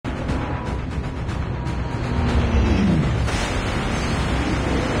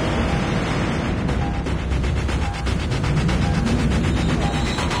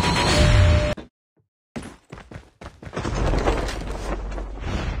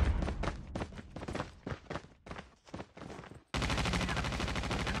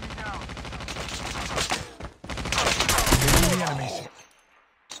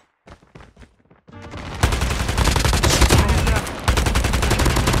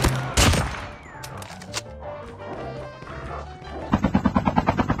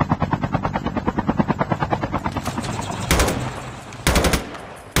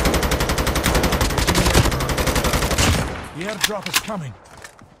coming.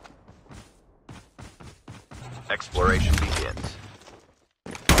 Exploration begins.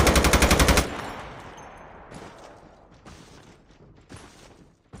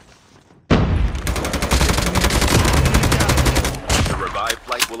 The revived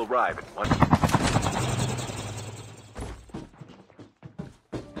flight will arrive in 1 minute.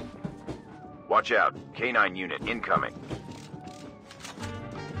 Watch out. K9 unit incoming.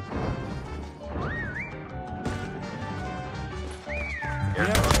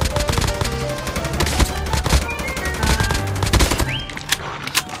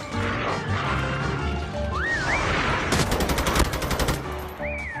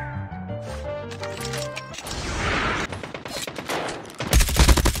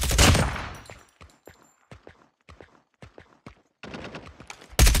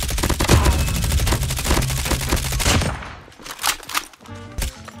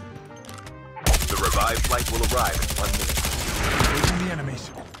 The revived flight will arrive in 1 minute. Engaging the enemies.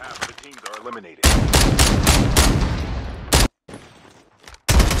 Half the teams are eliminated.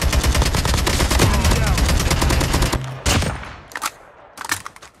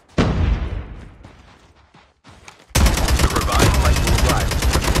 The revived flight will arrive in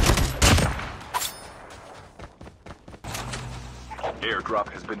 1 minute. Airdrop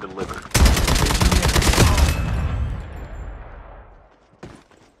has been delivered.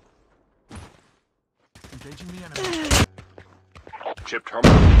 Engaging the enemies. Chip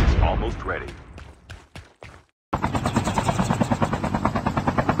terminal is almost ready.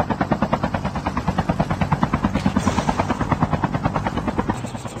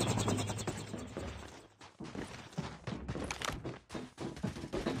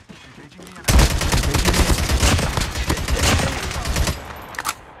 Engaging the enemies.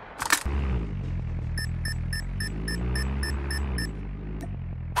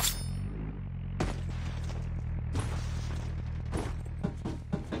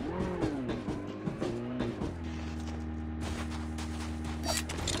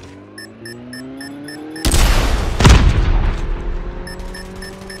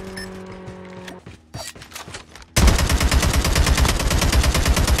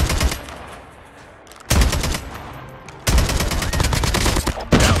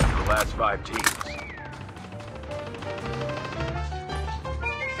 Last 5 teams.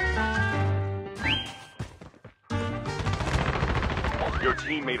 Your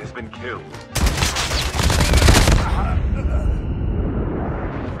teammate has been killed.